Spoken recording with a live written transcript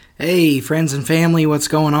Hey, friends and family, what's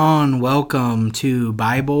going on? Welcome to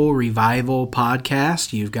Bible Revival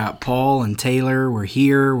Podcast. You've got Paul and Taylor. We're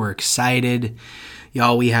here. We're excited.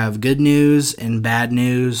 Y'all, we have good news and bad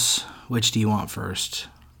news. Which do you want first?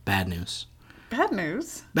 Bad news. Bad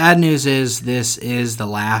news? Bad news is this is the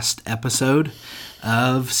last episode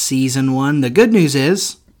of Season 1. The good news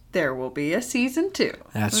is there will be a Season 2.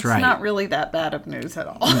 That's right. It's not really that bad of news at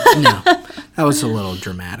all. No, that was a little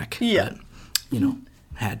dramatic. Yeah. But,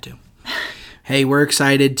 had to. Hey, we're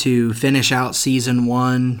excited to finish out Season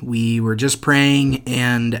 1. We were just praying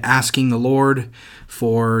and asking the Lord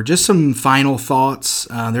for just some final thoughts.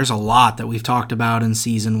 There's a lot that we've talked about in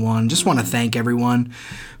Season 1. Just want to thank everyone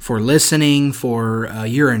for listening, for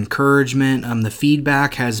your encouragement. The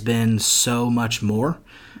feedback has been so much more,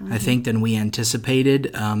 I think, than we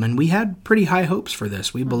anticipated. And we had pretty high hopes for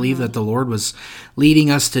this. We believe that the Lord was leading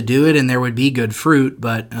us to do it and there would be good fruit,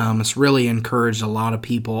 but it's really encouraged a lot of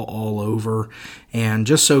people all over. And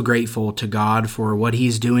just so grateful to God for what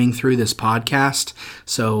He's doing through this podcast.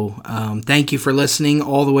 So thank you for listening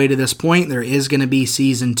all the way to this point. There is going to be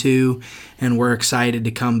Season 2, and we're excited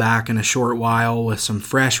to come back in a short while with some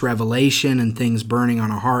fresh revelation and things burning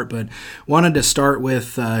on our heart. But wanted to start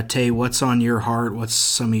with, Tay, what's on your heart? What's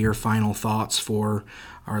some of your final thoughts for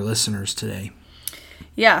our listeners today?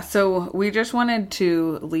 Yeah, so we just wanted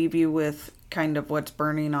to leave you with kind of what's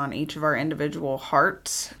burning on each of our individual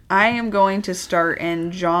hearts. I am going to start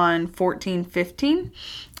in John 14:15,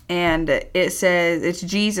 and it says, it's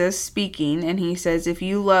Jesus speaking, and he says, "If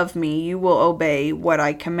you love me, you will obey what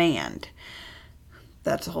I command."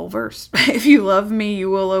 That's the whole verse. If you love me, you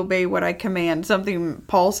will obey what I command. Something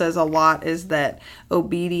Paul says a lot is that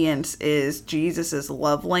obedience is Jesus's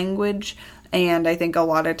love language, and I think a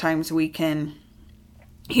lot of times we can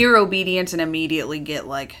hear obedience and immediately get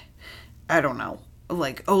like, I don't know,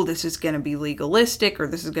 like, oh, this is going to be legalistic or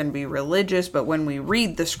this is going to be religious. But when we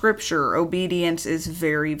read the scripture, obedience is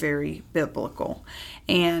very, very biblical.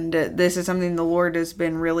 And this is something the Lord has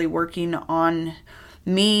been really working on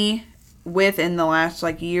me with in the last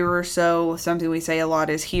year or so. Something we say a lot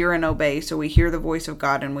is hear and obey. So we hear the voice of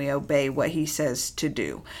God and we obey what He says to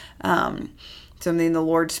do. Something the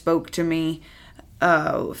Lord spoke to me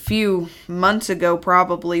a few months ago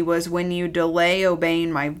probably was, when you delay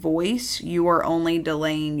obeying my voice, you are only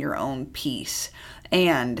delaying your own peace.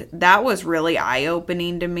 And that was really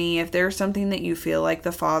eye-opening to me. If there's something that you feel like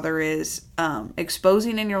the Father is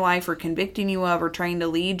exposing in your life or convicting you of or trying to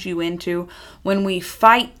lead you into, when we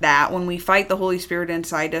fight that, when we fight the Holy Spirit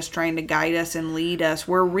inside us trying to guide us and lead us,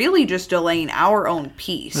 we're really just delaying our own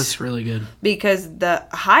peace. That's really good. Because the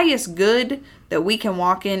highest good that we can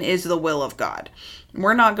walk in is the will of God.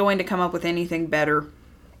 We're not going to come up with anything better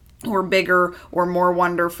or bigger or more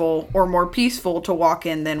wonderful or more peaceful to walk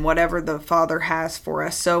in than whatever the Father has for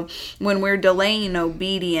us. So when we're delaying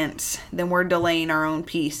obedience, then we're delaying our own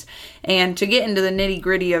peace. And to get into the nitty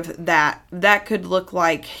gritty of that, that could look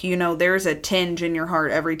like, there's a tinge in your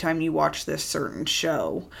heart every time you watch this certain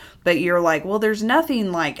show. But you're like, well, there's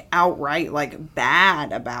nothing outright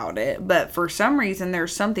bad about it. But for some reason,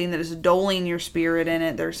 there's something that is dulling your spirit in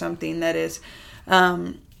it. There's something that is,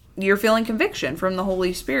 you're feeling conviction from the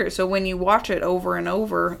Holy Spirit. So when you watch it over and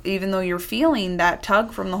over, even though you're feeling that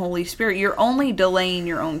tug from the Holy Spirit, you're only delaying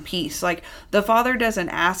your own peace. The Father doesn't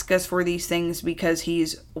ask us for these things because He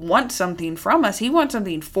wants something from us. He wants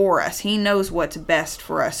something for us. He knows what's best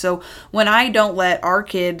for us. So when I don't let our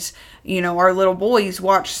kids, our little boys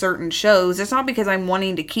watch certain shows, it's not because I'm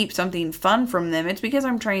wanting to keep something fun from them. It's because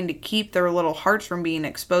I'm trying to keep their little hearts from being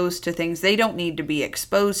exposed to things they don't need to be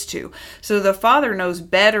exposed to. So the Father knows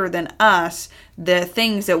better than us the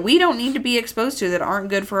things that we don't need to be exposed to that aren't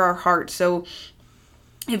good for our hearts. So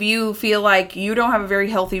if you feel like you don't have a very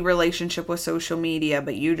healthy relationship with social media,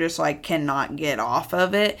 but you just cannot get off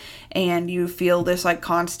of it, and you feel this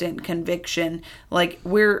constant conviction,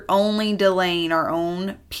 we're only delaying our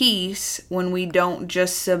own peace when we don't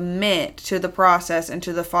just submit to the process and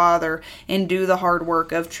to the Father and do the hard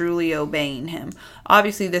work of truly obeying Him.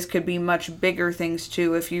 Obviously, this could be much bigger things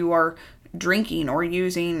too. If you are drinking or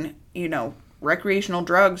using, recreational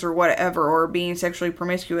drugs or whatever, or being sexually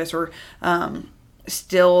promiscuous, or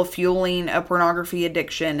still fueling a pornography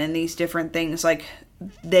addiction and these different things,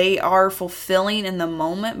 they are fulfilling in the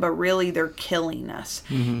moment, but really they're killing us.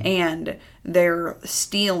 And they're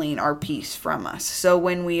stealing our peace from us. So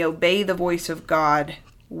when we obey the voice of God,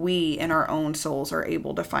 we in our own souls are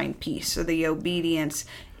able to find peace. So the obedience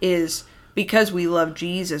is because we love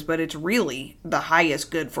Jesus, but it's really the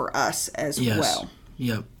highest good for us as well.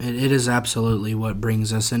 Yep. It is absolutely what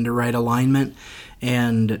brings us into right alignment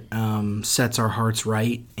and sets our hearts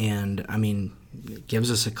right. And I mean,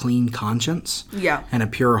 gives us a clean conscience Yeah. and a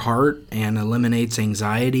pure heart, and eliminates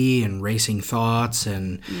anxiety and racing thoughts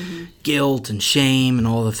and guilt and shame and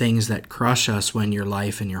all the things that crush us when your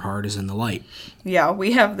life and your heart is in the light. Yeah,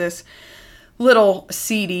 we have this little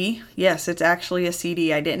CD. Yes, it's actually a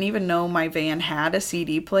CD. I didn't even know my van had a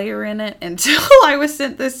CD player in it until I was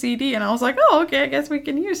sent this CD, and I was like, oh, okay, I guess we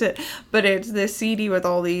can use it. But it's this CD with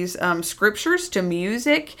all these scriptures to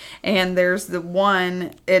music, and there's the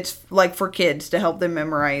one, it's like for kids to help them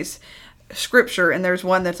memorize scripture, and there's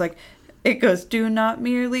one that's like, it goes, do not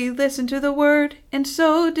merely listen to the word and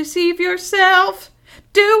so deceive yourself.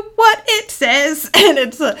 Do what it says. And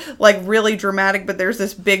it's like really dramatic, but there's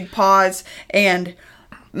this big pause, and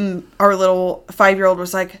our little 5-year-old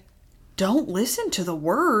was like, don't listen to the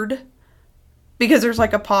word, because there's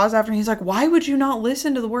like a pause after, and he's like, why would you not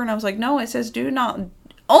listen to the word? And I was like, no, it says do not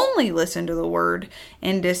only listen to the word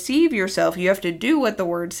and deceive yourself. You have to do what the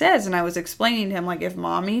word says. And I was explaining to him, like, if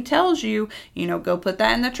mommy tells you, go put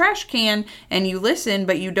that in the trash can, and you listen,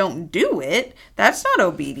 but you don't do it, that's not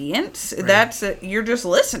obedience. Right. That's you're just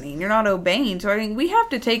listening. You're not obeying. So I think we have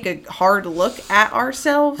to take a hard look at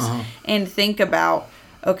ourselves and think about,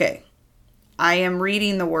 okay, I am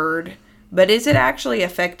reading the word, but is it actually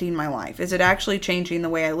affecting my life? Is it actually changing the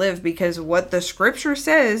way I live? Because what the scripture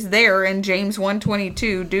says there in James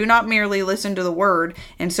 1:22, do not merely listen to the word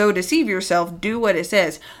and so deceive yourself, do what it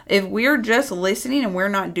says. If we're just listening and we're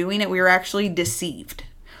not doing it, we're actually deceived.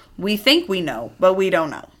 We think we know, but we don't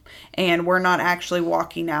know. And we're not actually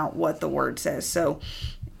walking out what the word says. So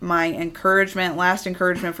my last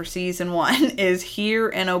encouragement for season 1 is hear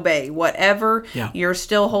and obey. Whatever you're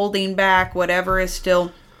still holding back, whatever is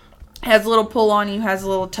still has a little pull on you, has a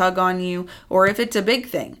little tug on you, or if it's a big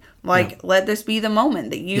thing, let this be the moment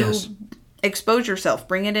that you expose yourself,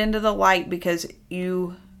 bring it into the light, because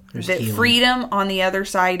freedom on the other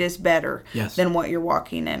side is better than what you're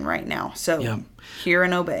walking in right now. So hear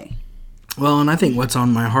and obey. Well, and I think what's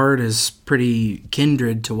on my heart is pretty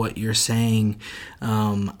kindred to what you're saying.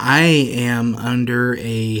 I am under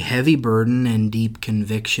a heavy burden and deep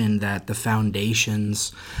conviction that the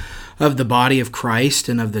foundations of the body of Christ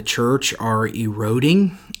and of the church are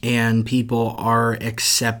eroding, and people are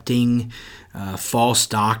accepting false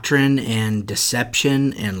doctrine and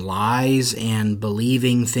deception and lies and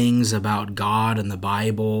believing things about God and the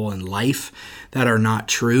Bible and life that are not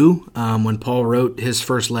true. When Paul wrote his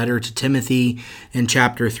first letter to Timothy in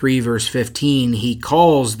chapter 3, verse 15, he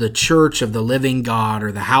calls the church of the living God,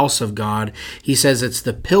 or the house of God, he says it's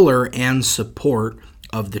the pillar and support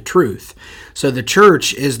of the truth. So the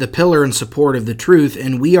church is the pillar and support of the truth,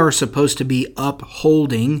 and we are supposed to be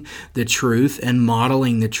upholding the truth and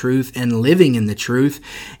modeling the truth and living in the truth.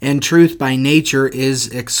 And truth by nature is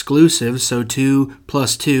exclusive, so 2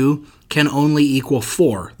 + 2 can only equal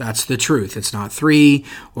 4. That's the truth. It's not 3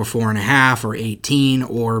 or 4.5 or 18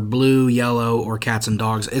 or blue, yellow, or cats and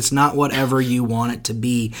dogs. It's not whatever you want it to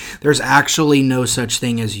be. There's actually no such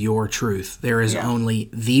thing as your truth. There is only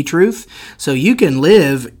the truth. So you can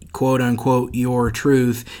live, quote unquote, your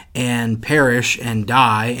truth and perish and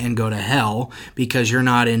die and go to hell because you're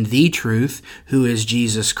not in the truth, who is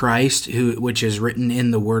Jesus Christ, which is written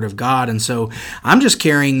in the Word of God. And so I'm just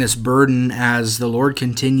carrying this burden as the Lord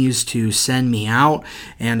continues to send me out,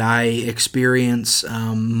 and I experience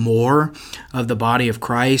more of the body of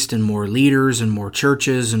Christ and more leaders and more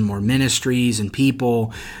churches and more ministries and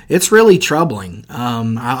people. It's really troubling.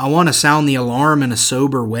 I want to sound the alarm in a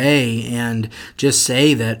sober way and just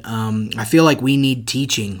say that I feel like we need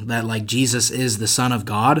teaching that, like, Jesus is the Son of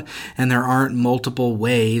God and there aren't multiple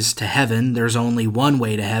ways to heaven. There's only one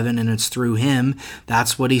way to heaven, and it's through Him.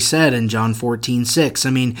 That's what He said in John 14:6. I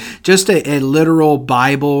mean, just a literal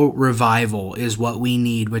Bible revival is what we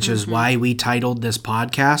need, which is why we titled this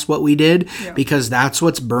podcast what we did, because that's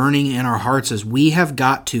what's burning in our hearts. Is we have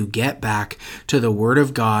got to get back to the Word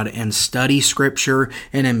of God and study Scripture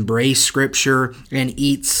and embrace Scripture and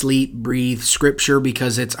eat, sleep, breathe Scripture,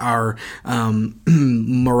 because it's our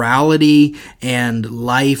morality and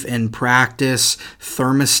life and practice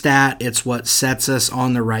thermostat. It's what sets us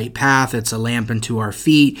on the right path. It's a lamp unto our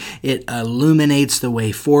feet. It illuminates the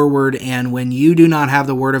way forward. And when you do not have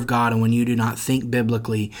the Word of God, and when you do not think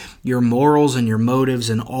biblically, your morals and your motives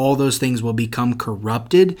and all those things will become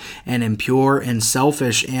corrupted and impure and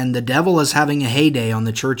selfish. And the devil is having a heyday on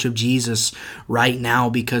the Church of Jesus right now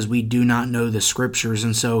because we do not know the Scriptures.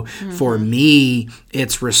 And so for me,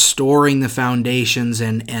 it's just restoring the foundations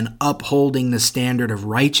and upholding the standard of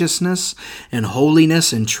righteousness and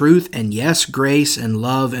holiness and truth and, yes, grace and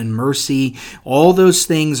love and mercy. All those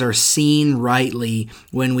things are seen rightly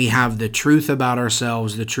when we have the truth about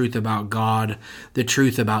ourselves, the truth about God, the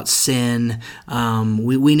truth about sin.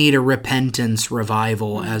 We need a repentance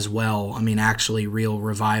revival as well. I mean, actually, real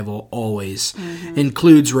revival always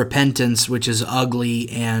includes repentance, which is ugly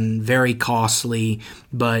and very costly,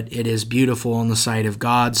 but it is beautiful in the sight of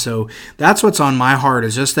God. So that's what's on my heart,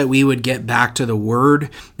 is just that we would get back to the Word,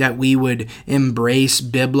 that we would embrace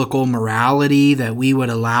biblical morality, that we would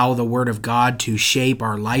allow the Word of God to shape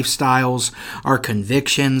our lifestyles, our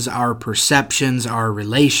convictions, our perceptions, our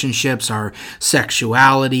relationships, our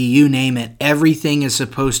sexuality, you name it. Everything is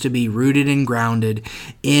supposed to be rooted and grounded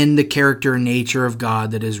in the character and nature of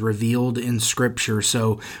God that is revealed in Scripture.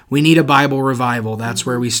 So we need a Bible revival. That's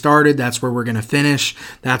where we started. That's where we're going to finish.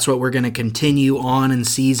 That's what we're going to continue on in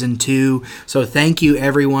season 2. So thank you,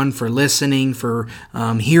 everyone, for listening, for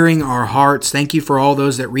hearing our hearts. Thank you for all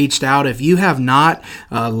those that reached out. If you have not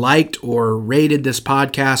liked or rated this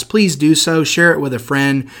podcast, please do so. Share it with a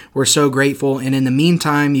friend. We're so grateful. And in the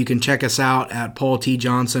meantime, you can check us out at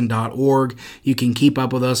paultjohnson.org. You can keep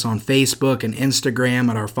up with us on Facebook and Instagram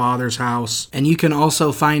at Our Father's House. And you can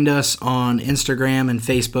also find us on Instagram and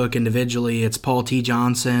Facebook individually. It's Paul T.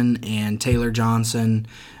 Johnson and Taylor Johnson.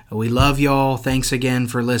 We love y'all. Thanks again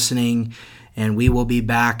for listening, and we will be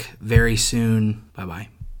back very soon. Bye-bye.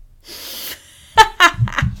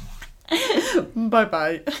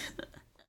 Bye-bye.